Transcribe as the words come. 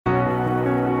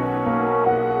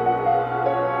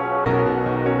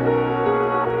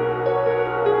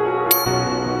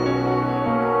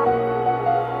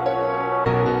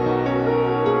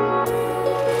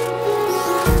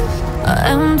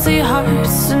empty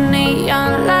hearts and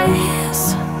neon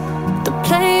lights. They're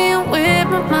playing with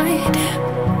my mind.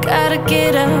 Gotta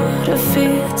get out of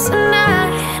here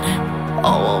tonight.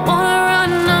 Oh, I wanna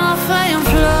run off and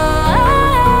fly.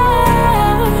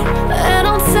 And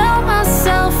I'll tell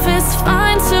myself it's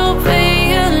fine to be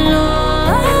alone,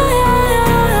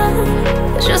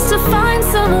 just to find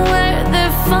somewhere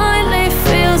that finally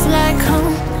feels like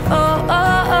home. Oh,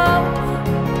 oh, oh.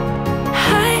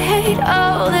 I hate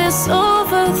all this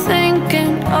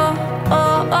overthinking. Oh,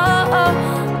 oh, oh, oh.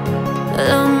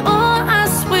 The more I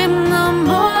swim, the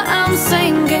more I'm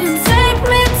sinking. Take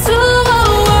me to a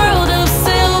world of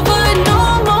silver. No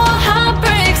more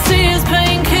heartbreaks, tears,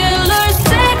 painkillers.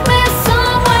 Take me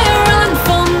somewhere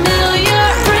unfamiliar.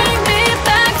 Bring me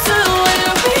back to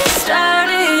where we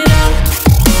started out.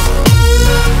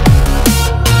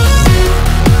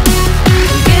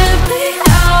 Get me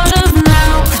out of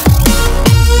now,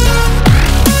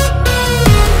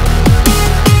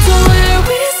 to where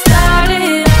we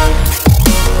started out.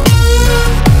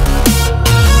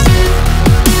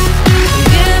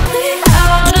 Get me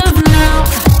out of now,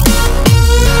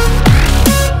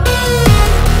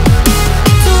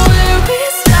 to where we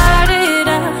started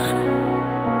out.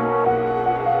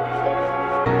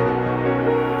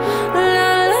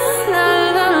 La la la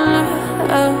la la,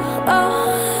 oh, oh.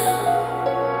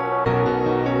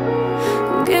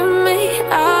 Get me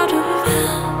out of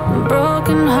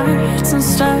broken hearts and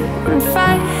starting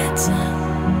fights,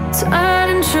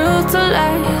 turning truth to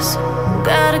lies.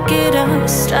 Gotta get up,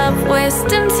 stop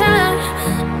wasting time.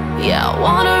 Yeah, I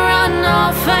wanna run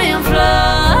off and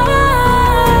fly.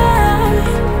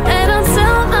 And I'll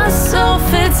tell myself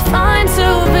it's fine to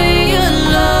be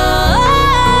alone,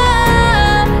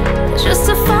 just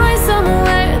to find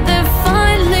somewhere that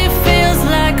finally feels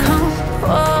like home.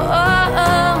 Oh, oh,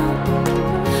 oh.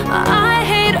 I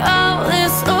hate all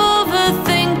this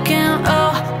overthinking.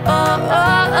 Oh, oh,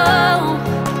 oh, oh.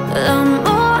 The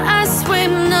more I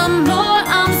swim, the more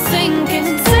I'm sinking.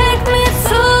 Take me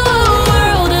to a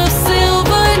world of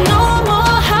silver. No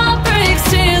more heartbreaks,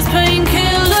 tears,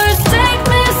 painkillers. Take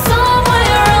me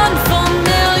somewhere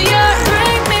unfamiliar.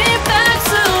 Bring me back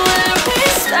to where we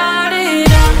started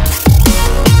out.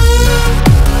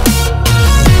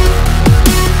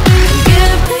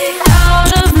 Get me out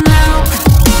of now,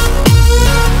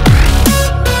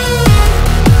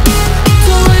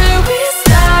 to where we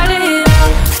started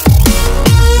out.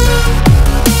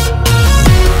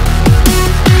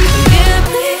 Get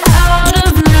me out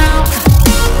of now,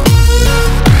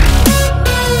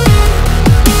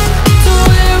 to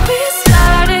where we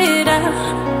started out.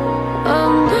 Oh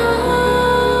no,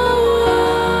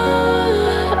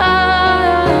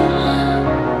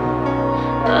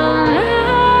 oh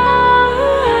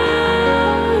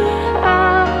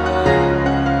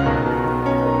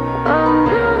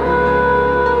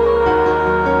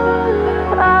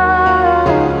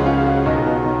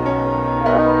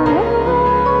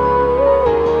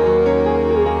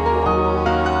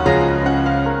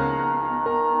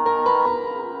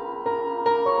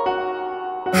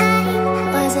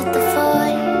Was it the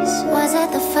voice? Was it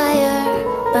the fire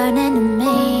burning in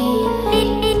me?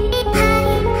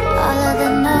 All of the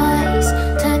noise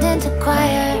turned into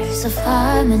choirs of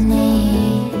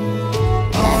harmony.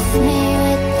 Left me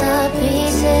with the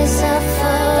pieces of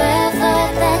forever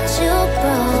that you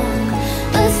broke.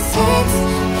 But since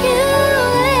you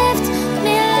left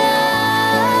me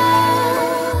alone,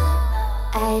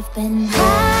 I've been